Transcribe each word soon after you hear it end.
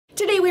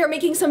Today we are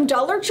making some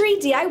Dollar Tree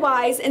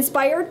DIYs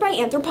inspired by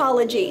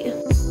Anthropologie.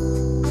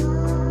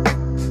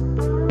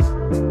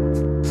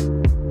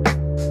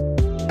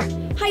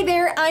 Hi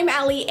there, I'm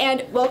Alli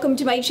and welcome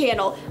to my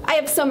channel. I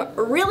have some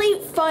really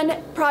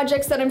fun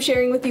projects that I'm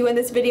sharing with you in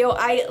this video.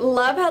 I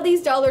love how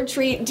these Dollar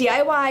Tree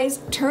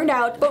DIYs turned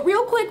out, but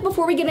real quick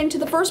before we get into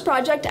the first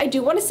project, I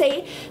do want to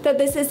say that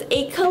this is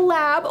a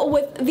collab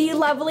with the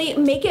lovely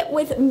Make It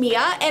With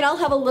Mia, and I'll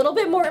have a little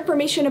bit more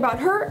information about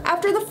her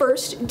after the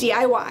first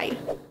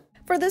DIY.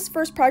 For this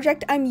first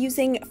project, I'm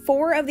using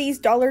 4 of these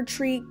Dollar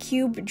Tree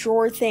cube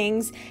drawer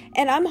things,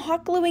 and I'm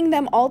hot gluing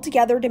them all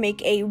together to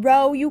make a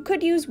row. You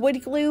could use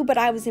wood glue, but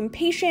I was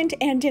impatient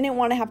and didn't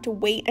want to have to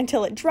wait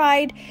until it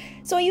dried,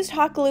 so I used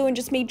hot glue and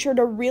just made sure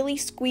to really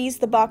squeeze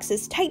the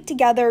boxes tight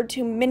together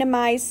to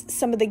minimize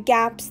some of the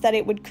gaps that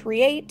it would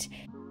create.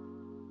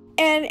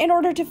 And in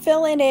order to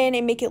fill it in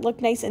and make it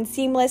look nice and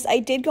seamless, I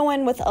did go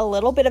in with a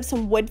little bit of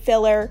some wood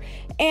filler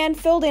and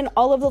filled in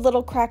all of the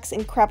little cracks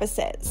and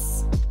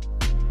crevices.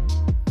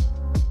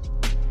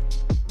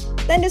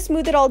 Then to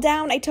smooth it all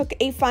down, I took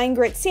a fine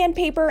grit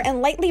sandpaper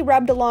and lightly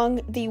rubbed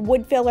along the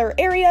wood filler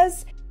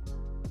areas.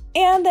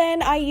 And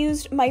then I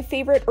used my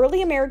favorite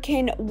early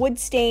American wood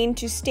stain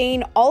to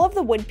stain all of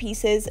the wood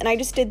pieces, and I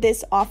just did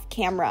this off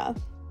camera.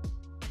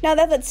 Now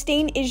that that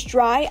stain is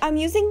dry, I'm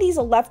using these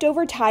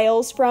leftover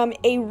tiles from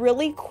a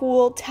really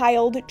cool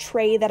tiled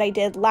tray that I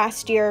did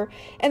last year.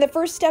 And the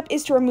first step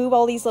is to remove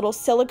all these little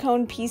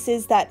silicone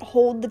pieces that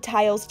hold the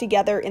tiles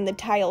together in the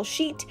tile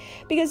sheet,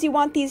 because you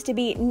want these to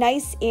be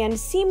nice and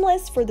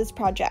seamless for this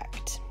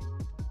project.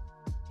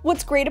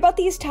 What's great about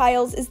these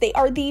tiles is they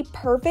are the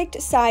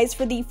perfect size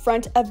for the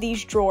front of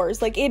these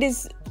drawers. Like, it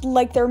is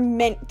like they're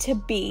meant to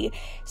be.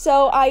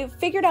 So I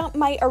figured out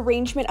my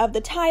arrangement of the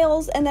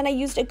tiles, and then I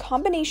used a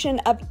combination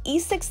of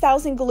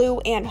E6000 glue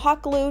and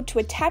hot glue to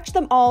attach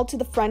them all to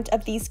the front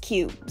of these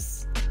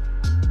cubes.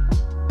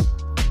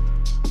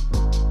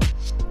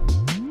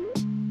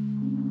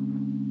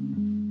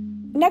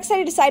 Next,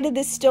 I decided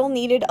this still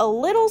needed a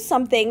little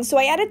something, so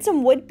I added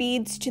some wood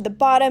beads to the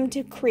bottom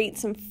to create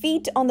some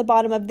feet on the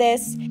bottom of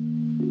this.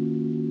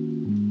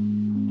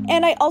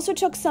 And I also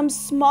took some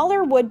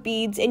smaller wood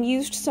beads and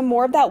used some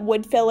more of that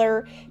wood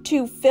filler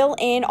to fill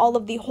in all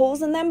of the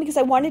holes in them, because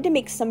I wanted to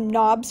make some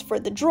knobs for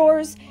the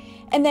drawers.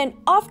 And then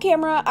off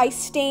camera, I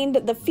stained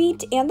the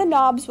feet and the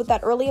knobs with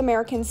that early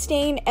American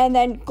stain and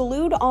then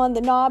glued on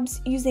the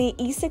knobs using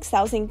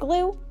E6000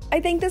 glue. I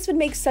think this would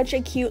make such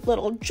a cute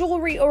little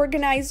jewelry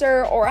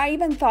organizer, or I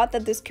even thought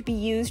that this could be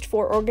used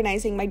for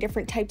organizing my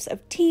different types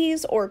of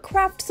teas or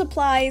craft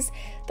supplies.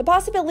 The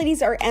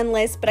possibilities are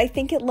endless, but I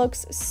think it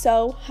looks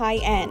so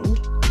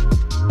high-end.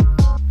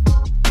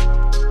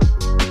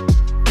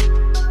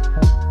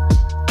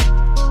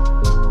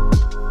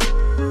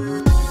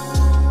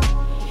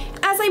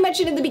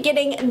 Mentioned in the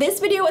beginning,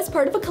 this video is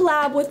part of a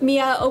collab with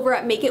Mia over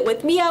at Make It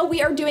With Mia.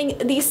 We are doing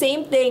the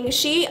same thing.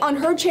 She, on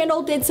her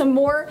channel, did some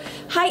more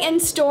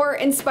high-end store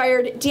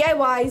inspired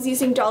DIYs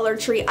using Dollar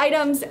Tree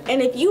items,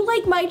 and if you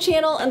like my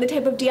channel and the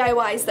type of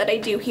DIYs that I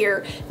do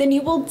here, then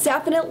you will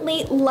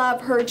definitely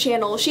love her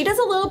channel. She does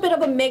a little bit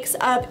of a mix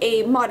of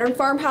a modern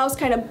farmhouse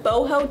kind of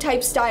boho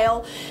type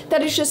style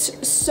that is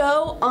just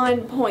so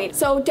on point.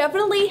 So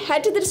definitely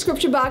head to the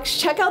description box,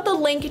 check out the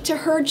link to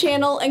her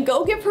channel, and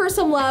go give her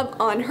some love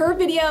on her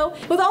video.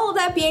 With all of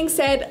that being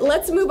said,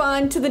 let's move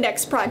on to the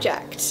next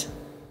project.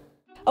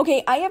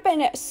 Okay, I have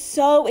been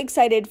so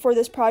excited for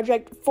this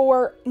project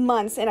for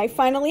months, and I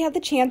finally had the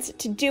chance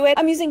to do it.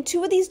 I'm using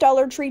 2 of these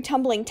Dollar Tree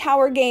tumbling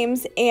tower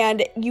games,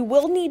 and you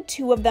will need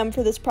 2 of them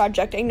for this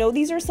project. I know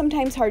these are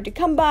sometimes hard to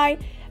come by,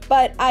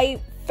 but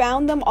I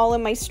found them all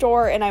in my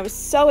store, and I was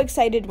so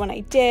excited when I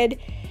did.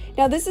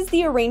 Now this is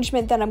the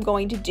arrangement that I'm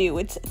going to do.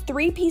 It's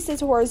 3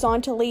 pieces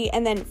horizontally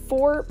and then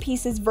 4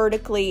 pieces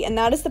vertically, and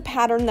that is the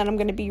pattern that I'm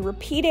going to be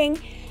repeating.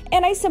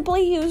 And I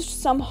simply used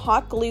some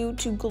hot glue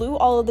to glue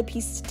all of the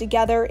pieces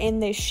together in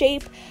this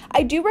shape.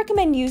 I do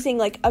recommend using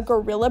like a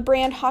Gorilla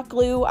brand hot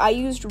glue. I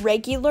used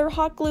regular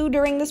hot glue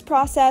during this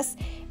process,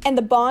 and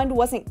the bond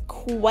wasn't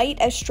quite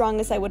as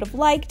strong as I would have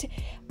liked,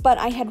 but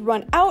I had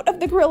run out of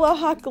the Gorilla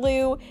hot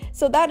glue,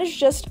 so that is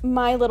just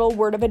my little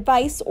word of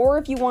advice. Or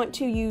if you want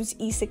to use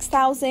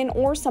E6000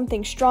 or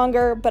something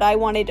stronger, but I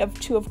wanted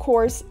to, of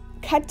course,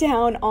 cut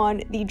down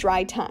on the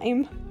dry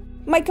time.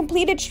 My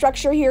completed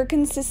structure here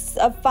consists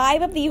of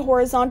 5 of the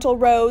horizontal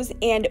rows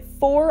and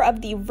 4 of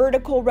the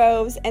vertical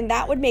rows, and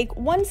that would make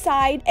one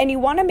side, and you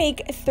want to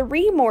make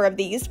 3 more of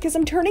these because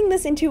I'm turning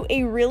this into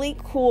a really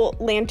cool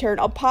lantern.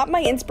 I'll pop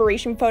my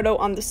inspiration photo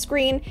on the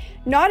screen.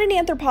 Not an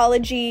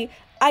Anthropologie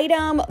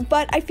item,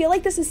 but I feel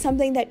like this is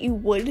something that you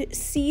would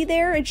see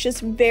there. It's just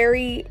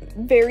very,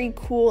 very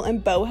cool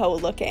and boho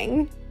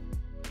looking.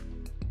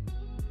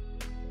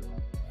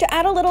 To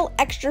add a little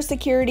extra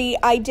security,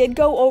 I did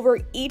go over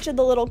each of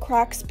the little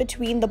cracks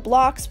between the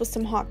blocks with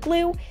some hot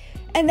glue,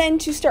 And then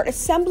to start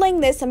assembling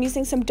this, I'm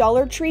using some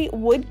Dollar Tree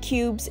wood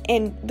cubes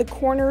in the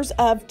corners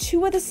of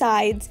 2 of the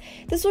sides.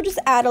 This will just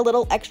add a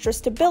little extra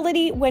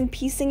stability when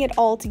piecing it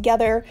all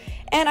together.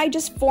 And I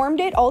just formed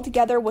it all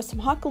together with some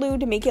hot glue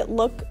to make it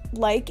look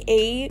like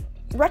a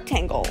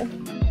rectangle.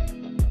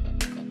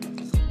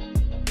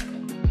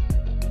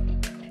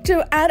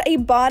 To add a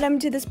bottom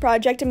to this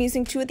project, I'm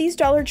using 2 of these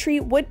Dollar Tree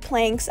wood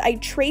planks. I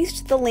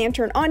traced the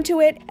lantern onto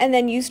it and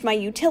then used my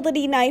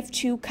utility knife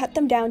to cut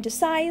them down to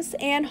size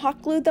and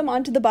hot glued them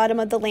onto the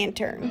bottom of the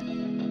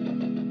lantern.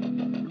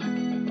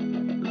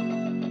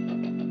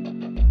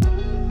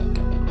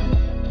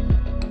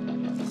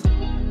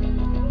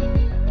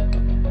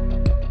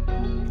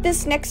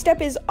 This next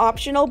step is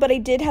optional, but I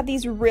did have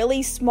these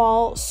really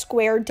small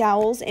square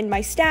dowels in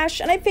my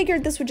stash, and I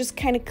figured this would just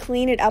kind of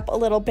clean it up a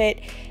little bit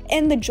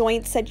in the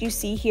joints that you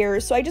see here.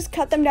 So I just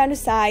cut them down to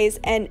size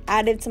and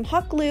added some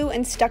hot glue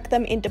and stuck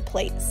them into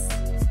place.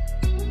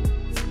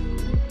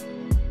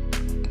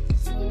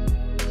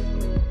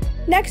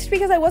 Next,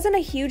 because I wasn't a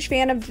huge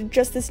fan of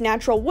just this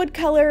natural wood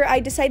color, I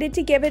decided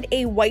to give it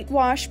a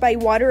whitewash by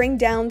watering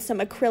down some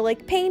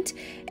acrylic paint,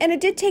 and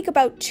it did take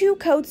about 2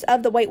 coats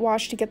of the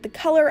whitewash to get the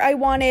color I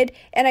wanted,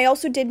 and I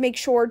also did make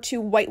sure to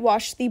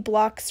whitewash the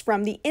blocks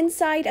from the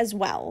inside as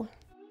well.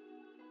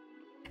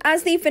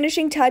 As the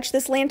finishing touch,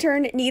 this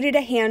lantern needed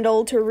a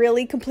handle to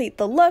really complete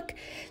the look,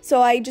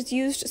 so I just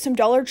used some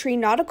Dollar Tree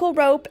nautical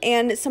rope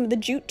and some of the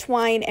jute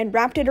twine and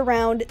wrapped it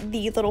around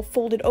the little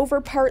folded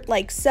over part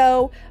like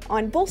so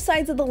on both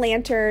sides of the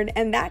lantern,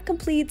 and that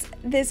completes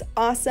this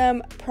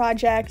awesome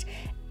project.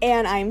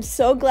 And I'm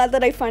so glad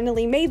that I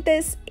finally made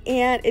this,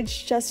 and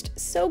it's just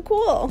so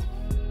cool.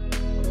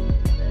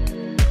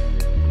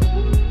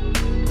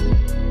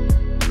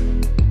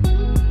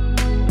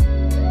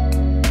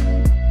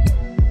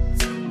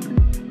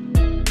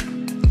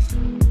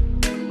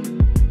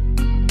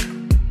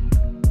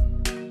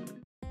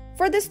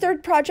 For this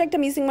third project,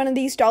 I'm using one of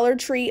these Dollar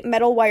Tree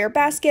metal wire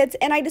baskets,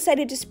 and I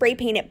decided to spray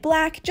paint it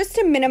black just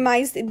to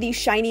minimize the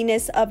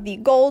shininess of the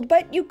gold,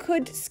 but you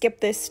could skip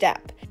this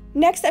step.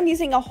 Next, I'm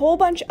using a whole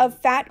bunch of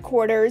fat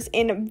quarters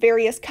in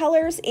various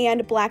colors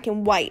and black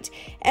and white.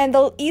 And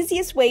the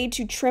easiest way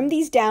to trim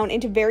these down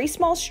into very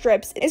small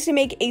strips is to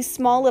make a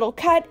small little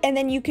cut, and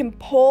then you can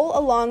pull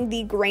along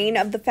the grain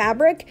of the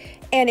fabric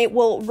and it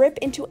will rip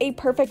into a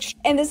perfect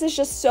and this is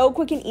just so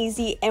quick and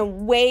easy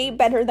and way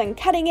better than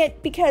cutting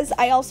it, because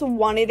I also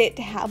wanted it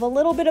to have a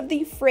little bit of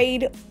the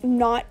frayed,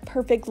 not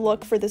perfect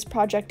look for this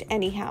project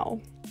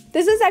anyhow.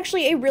 This is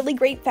actually a really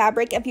great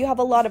fabric if you have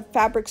a lot of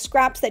fabric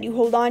scraps that you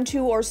hold on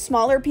to or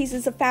smaller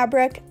pieces of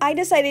fabric. I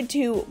decided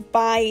to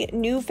buy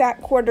new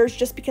fat quarters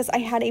just because I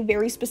had a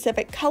very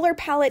specific color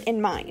palette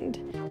in mind.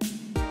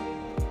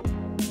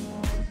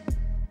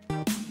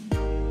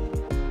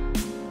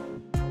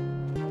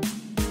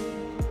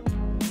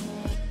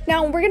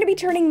 Now we're going to be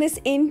turning this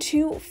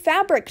into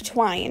fabric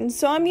twine.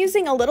 So I'm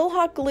using a little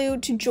hot glue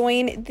to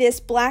join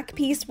this black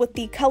piece with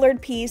the colored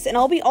piece, and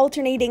I'll be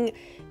alternating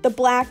the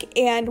black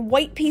and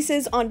white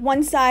pieces on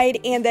one side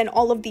and then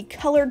all of the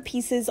colored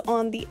pieces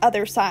on the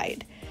other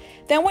side.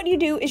 Then what you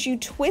do is you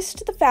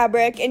twist the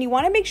fabric, and you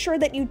want to make sure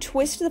that you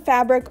twist the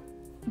fabric,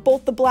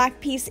 both the black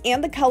piece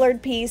and the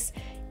colored piece,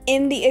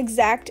 in the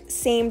exact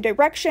same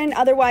direction.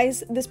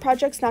 Otherwise this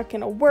project's not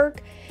going to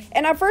work.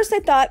 And at first I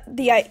thought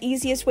the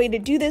easiest way to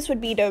do this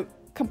would be to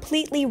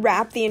completely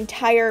wrap the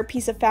entire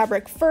piece of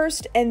fabric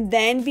first and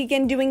then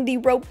begin doing the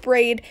rope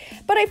braid,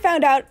 but I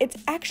found out it's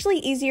actually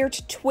easier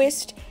to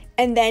twist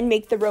and then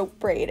make the rope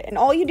braid. And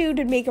all you do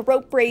to make a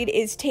rope braid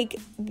is take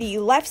the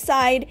left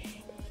side,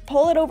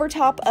 pull it over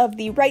top of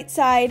the right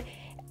side,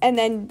 and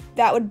then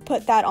that would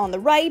put that on the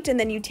right, and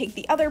then you take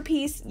the other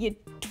piece, you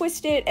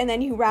twist it, and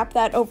then you wrap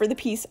that over the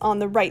piece on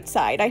the right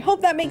side. I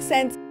hope that makes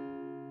sense.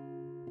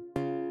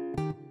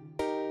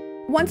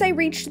 Once I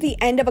reached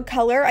the end of a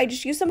color, I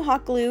just used some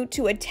hot glue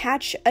to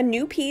attach a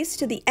new piece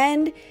to the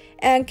end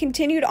and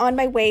continued on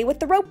my way with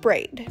the rope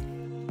braid.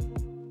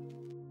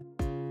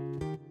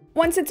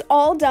 Once it's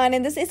all done,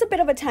 and this is a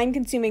bit of a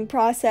time-consuming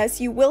process,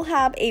 you will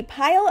have a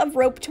pile of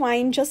rope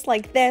twine just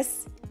like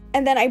this.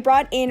 And then I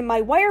brought in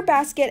my wire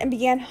basket and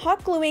began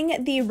hot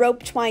gluing the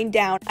rope twine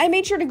down. I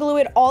made sure to glue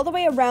it all the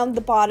way around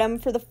the bottom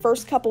for the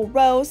first couple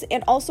rows,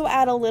 and also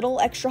add a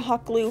little extra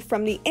hot glue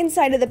from the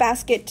inside of the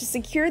basket to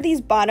secure these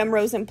bottom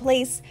rows in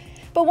place.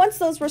 But once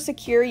those were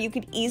secure, you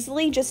could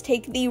easily just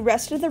take the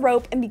rest of the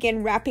rope and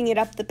begin wrapping it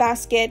up the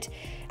basket.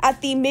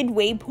 At the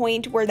midway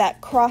point where that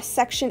cross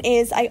section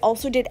is, I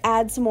also did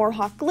add some more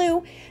hot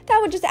glue. That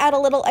would just add a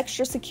little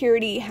extra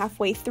security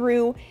halfway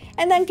through,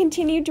 and then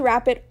continued to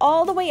wrap it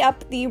all the way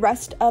up the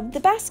rest of the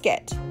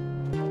basket.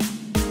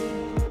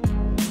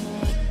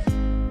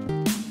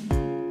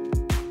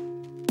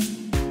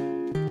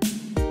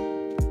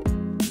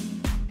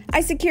 I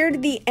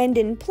secured the end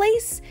in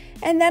place,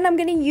 and then I'm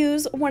going to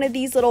use one of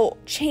these little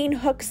chain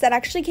hooks that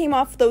actually came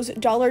off those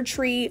Dollar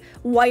Tree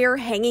wire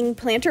hanging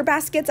planter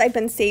baskets. I've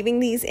been saving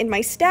these in my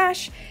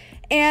stash,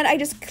 and I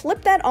just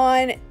clip that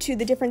on to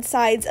the different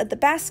sides of the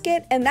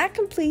basket, and that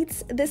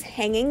completes this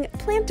hanging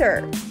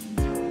planter.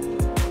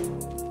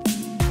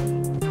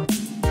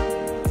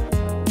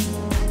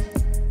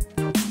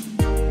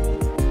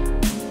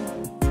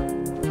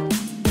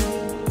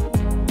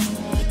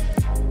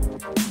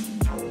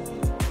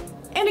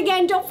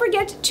 And don't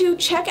forget to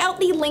check out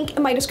the link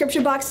in my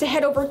description box to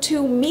head over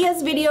to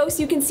Mia's video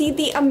so you can see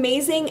the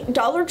amazing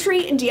Dollar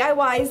Tree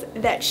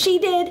DIYs that she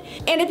did.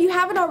 And if you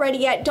haven't already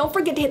yet, don't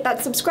forget to hit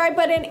that subscribe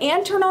button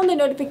and turn on the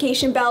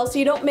notification bell so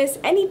you don't miss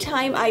any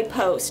time I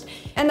post.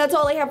 And that's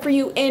all I have for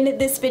you in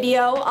this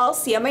video. I'll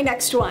see you on my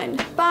next one.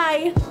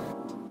 Bye!